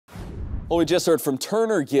Well, we just heard from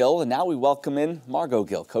Turner Gill, and now we welcome in Margot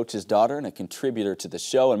Gill, Coach's daughter and a contributor to the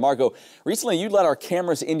show. And Margot, recently you let our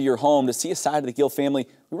cameras into your home to see a side of the Gill family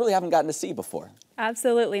we really haven't gotten to see before.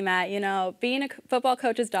 Absolutely, Matt. You know, being a football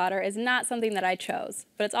coach's daughter is not something that I chose,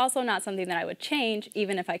 but it's also not something that I would change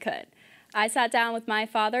even if I could. I sat down with my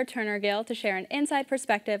father, Turner Gill, to share an inside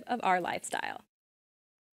perspective of our lifestyle.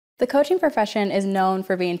 The coaching profession is known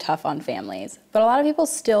for being tough on families, but a lot of people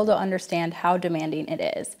still don't understand how demanding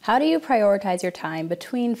it is. How do you prioritize your time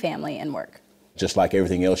between family and work? Just like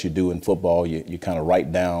everything else you do in football, you kind of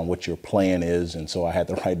write down what your plan is, and so I had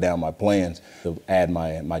to write down my plans to add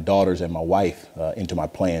my daughters and my wife into my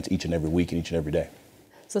plans each and every week and each and every day.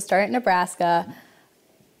 So starting at Nebraska,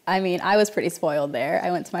 I mean, I was pretty spoiled there.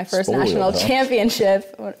 I went to my first national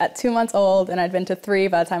championship at 2 months old, and I'd been to 3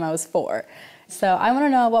 by the time I was 4. So I want to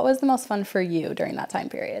know, what was the most fun for you during that time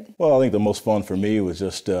period? Well, I think the most fun for me was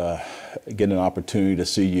just getting an opportunity to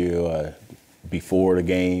see you before the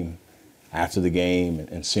game, after the game,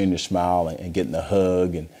 and seeing your smile and getting a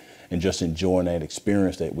hug and just enjoying that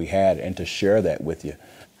experience that we had and to share that with you.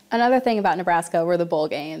 Another thing about Nebraska were the bowl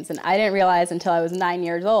games, and I didn't realize until I was 9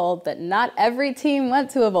 years old that not every team went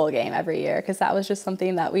to a bowl game every year, because that was just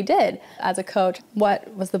something that we did. As a coach,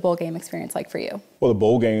 what was the bowl game experience like for you? Well, the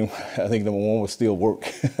bowl game, I think number one was still work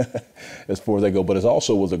as far as they go, but it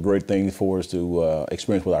also was a great thing for us to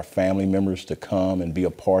experience with our family members, to come and be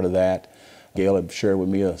a part of that. Gail had shared with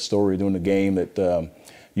me a story during the game that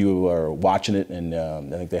you were watching it, and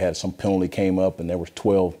I think they had some penalty came up, and there was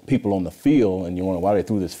 12 people on the field, and you wonder why they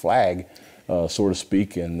threw this flag, so to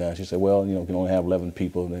speak. And she said, well, you know, you can only have 11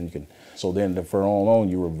 people, and then you can. So then from on,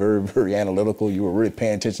 you were very, very analytical. You were really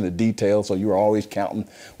paying attention to detail, so you were always counting,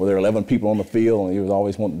 well, there are 11 people on the field, and you was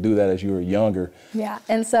always wanting to do that as you were younger. Yeah,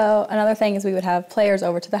 and so another thing is we would have players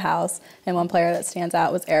over to the house, and one player that stands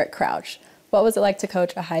out was Eric Crouch. What was it like to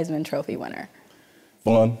coach a Heisman Trophy winner?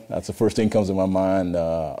 Fun. That's the first thing that comes to my mind.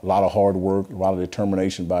 A lot of hard work, a lot of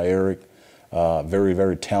determination by Eric. Very,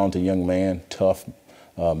 very talented young man, tough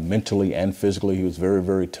mentally and physically. He was very,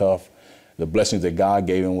 very tough. The blessings that God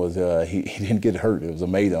gave him was he didn't get hurt. It was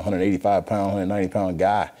amazing. 185-pound, 190-pound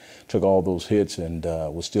guy took all those hits and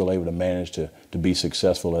was still able to manage to be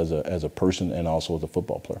successful as a person and also as a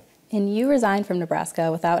football player. And you resigned from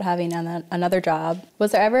Nebraska without having another job.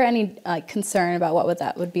 Was there ever any concern about what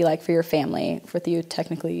that would be like for your family, with you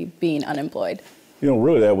technically being unemployed? You know,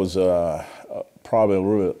 really that was probably a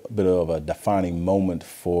little bit of a defining moment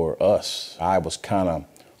for us. I was kind of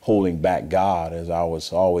holding back God, as I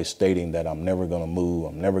was always stating that I'm never going to move,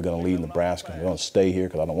 I'm never going to leave Nebraska, I'm going to stay here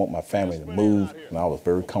because I don't want my family to move. And I was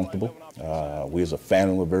very comfortable. We as a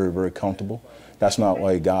family were very, very comfortable. That's not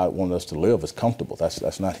why God wanted us to live, is comfortable.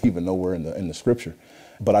 That's not even nowhere in the scripture.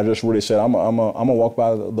 But I just really said, I'm gonna walk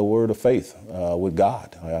by the word of faith with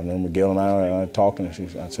God. I remember Gail and I talking,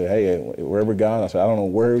 and I said, hey, wherever God, I said, I don't know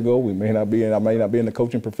where to go. I may not be in the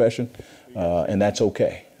coaching profession, and that's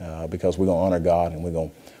okay, because we're gonna honor God, and we're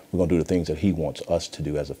gonna do the things that He wants us to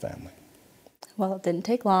do as a family. Well, it didn't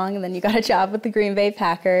take long, and then you got a job with the Green Bay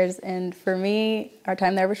Packers, and for me, our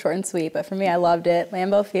time there was short and sweet, but for me, I loved it.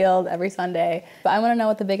 Lambeau Field every Sunday. But I want to know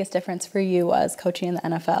what the biggest difference for you was coaching in the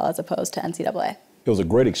NFL as opposed to NCAA. It was a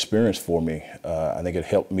great experience for me. I think it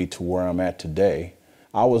helped me to where I'm at today.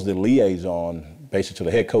 I was the liaison, basically, to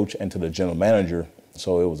the head coach and to the general manager,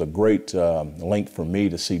 so it was a great link for me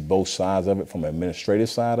to see both sides of it, from the administrative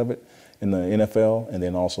side of it in the NFL, and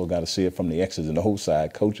then also got to see it from the X's and O's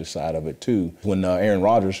side, coach's side of it too. When Aaron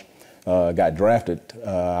Rodgers got drafted,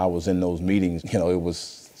 I was in those meetings. You know, it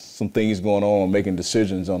was some things going on, making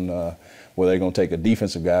decisions on whether they're going to take a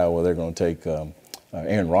defensive guy or whether they're going to take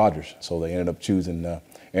Aaron Rodgers. So they ended up choosing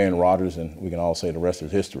Aaron Rodgers, and we can all say the rest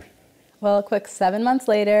is history. Well, a quick 7 months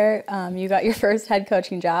later, you got your first head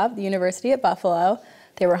coaching job, the University at Buffalo.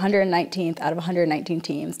 They were 119th out of 119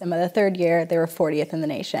 teams, and by the 3rd year, they were 40th in the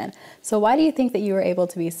nation. So why do you think that you were able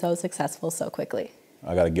to be so successful so quickly?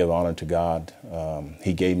 I got to give honor to God.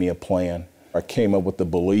 He gave me a plan. I came up with the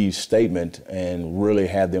believe statement and really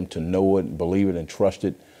had them to know it, believe it, and trust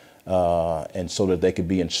it, and so that they could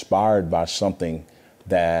be inspired by something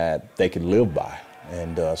that they could live by.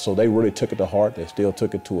 And so they really took it to heart. They still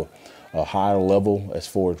took it to a higher level as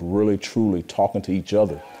far as really, truly talking to each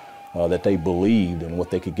other. That they believed in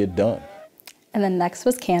what they could get done. And then next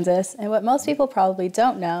was Kansas. And what most people probably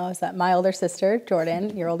don't know is that my older sister,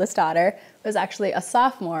 Jordan, your oldest daughter, was actually a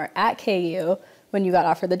sophomore at KU when you got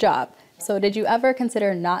offered the job. So did you ever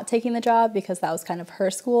consider not taking the job because that was kind of her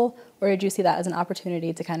school, or did you see that as an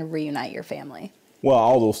opportunity to kind of reunite your family? Well,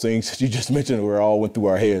 all those things that you just mentioned were all went through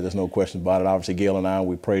our heads. There's no question about it. Obviously, Gill and I,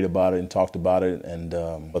 we prayed about it and talked about it, and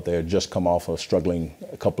but they had just come off of struggling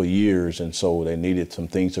a couple of years, and so they needed some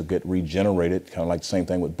things to get regenerated, kind of like the same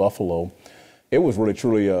thing with Buffalo. It was really,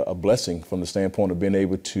 truly a blessing from the standpoint of being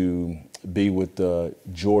able to be with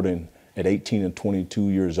Jordan at 18 and 22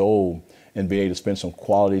 years old and be able to spend some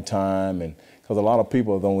quality time, and because a lot of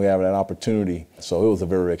people don't have that opportunity. So it was a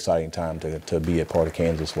very exciting time to be a part of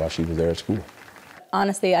Kansas while she was there at school.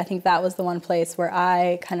 Honestly, I think that was the one place where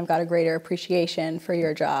I kind of got a greater appreciation for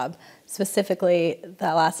your job, specifically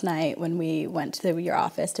that last night when we went to your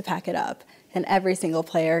office to pack it up, and every single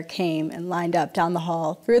player came and lined up down the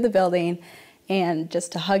hall through the building and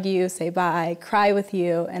just to hug you, say bye, cry with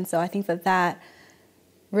you. And so I think that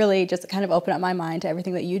really just kind of opened up my mind to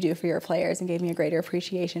everything that you do for your players and gave me a greater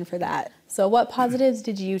appreciation for that. So what positives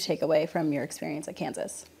did you take away from your experience at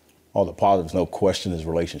Kansas? All the positives, no question, is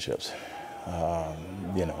relationships.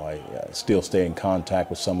 You know, I still stay in contact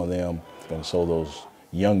with some of them. And so those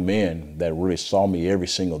young men that really saw me every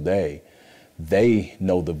single day, they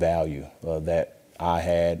know the value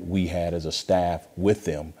that we had as a staff with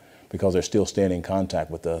them, because they're still staying in contact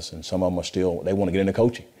with us. And some of them are still, they want to get into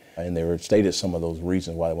coaching. And they stated some of those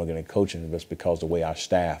reasons why they want to get into coaching. That's because the way our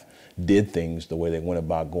staff did things, the way they went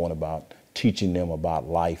about going about teaching them about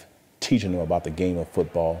life, teaching them about the game of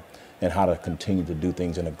football, and how to continue to do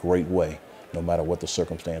things in a great way, no matter what the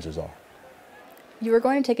circumstances are. You were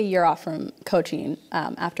going to take a year off from coaching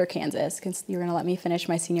after Kansas, because you were going to let me finish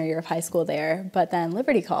my senior year of high school there, but then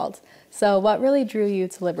Liberty called. So what really drew you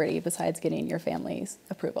to Liberty besides getting your family's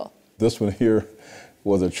approval? This one here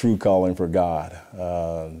was a true calling for God,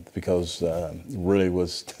 because really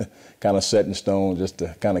was kind of set in stone just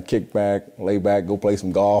to kind of kick back, lay back, go play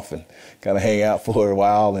some golf and kind of hang out for a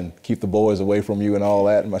while and keep the boys away from you and all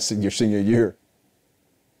that in your senior year.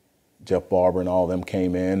 Jeff Barber and all of them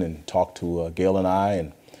came in and talked to Gill and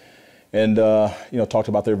I, and you know, talked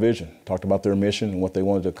about their vision, talked about their mission and what they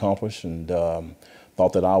wanted to accomplish, and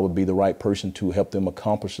thought that I would be the right person to help them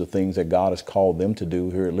accomplish the things that God has called them to do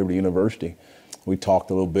here at Liberty University. We talked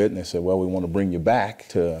a little bit, and they said, well, we want to bring you back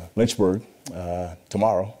to Lynchburg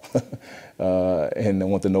tomorrow, and they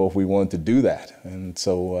want to know if we wanted to do that. And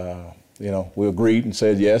so, you know, we agreed and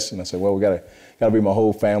said yes. And I said, well, we got to bring my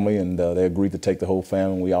whole family, and they agreed to take the whole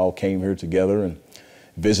family. We all came here together and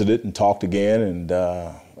visited and talked again, and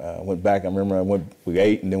went back. I remember we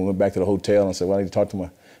ate, and then we went back to the hotel and said, well, I need to talk to my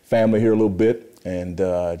family here a little bit, and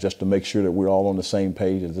just to make sure that we're all on the same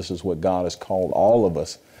page, and this is what God has called all of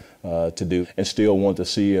us to do, and still want to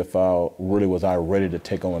see if I was ready to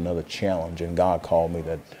take on another challenge. And God called me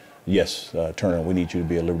that, yes, Turner, we need you to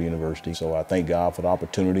be at Liberty University. So I thank God for the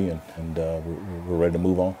opportunity, and we're ready to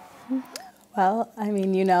move on. Well, I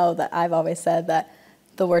mean, you know that I've always said that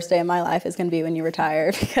the worst day of my life is going to be when you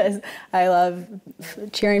retire, because I love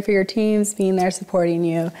cheering for your teams, being there, supporting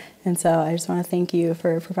you. And so I just want to thank you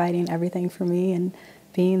for providing everything for me and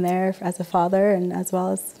being there as a father, and as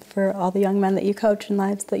well as for all the young men that you coach and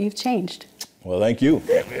lives that you've changed. Well, thank you.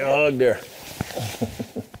 Give me a hug there.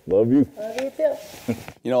 Love you. Love you too.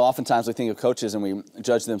 You know, oftentimes we think of coaches and we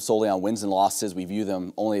judge them solely on wins and losses. We view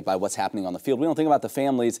them only by what's happening on the field. We don't think about the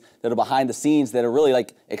families that are behind the scenes, that are really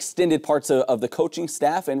like extended parts of the coaching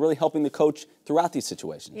staff and really helping the coach throughout these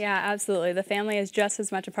situations. Yeah, absolutely. The family is just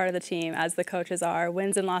as much a part of the team as the coaches are.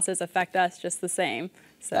 Wins and losses affect us just the same.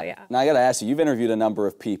 So, yeah. Now, I got to ask you, you've interviewed a number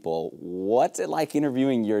of people. What's it like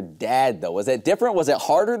interviewing your dad, though? Was it different? Was it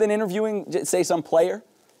harder than interviewing, say, some player?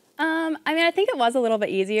 I mean, I think it was a little bit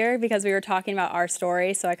easier because we were talking about our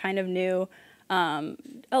story, so I kind of knew a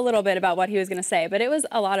little bit about what he was going to say. But it was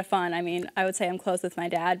a lot of fun. I mean, I would say I'm close with my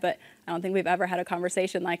dad, but I don't think we've ever had a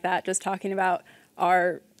conversation like that, just talking about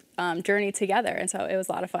our journey together. And so it was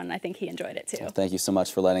a lot of fun, and I think he enjoyed it too. Well, thank you so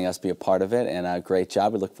much for letting us be a part of it, and great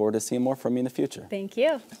job. We look forward to seeing more from you in the future. Thank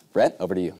you. Brett, over to you.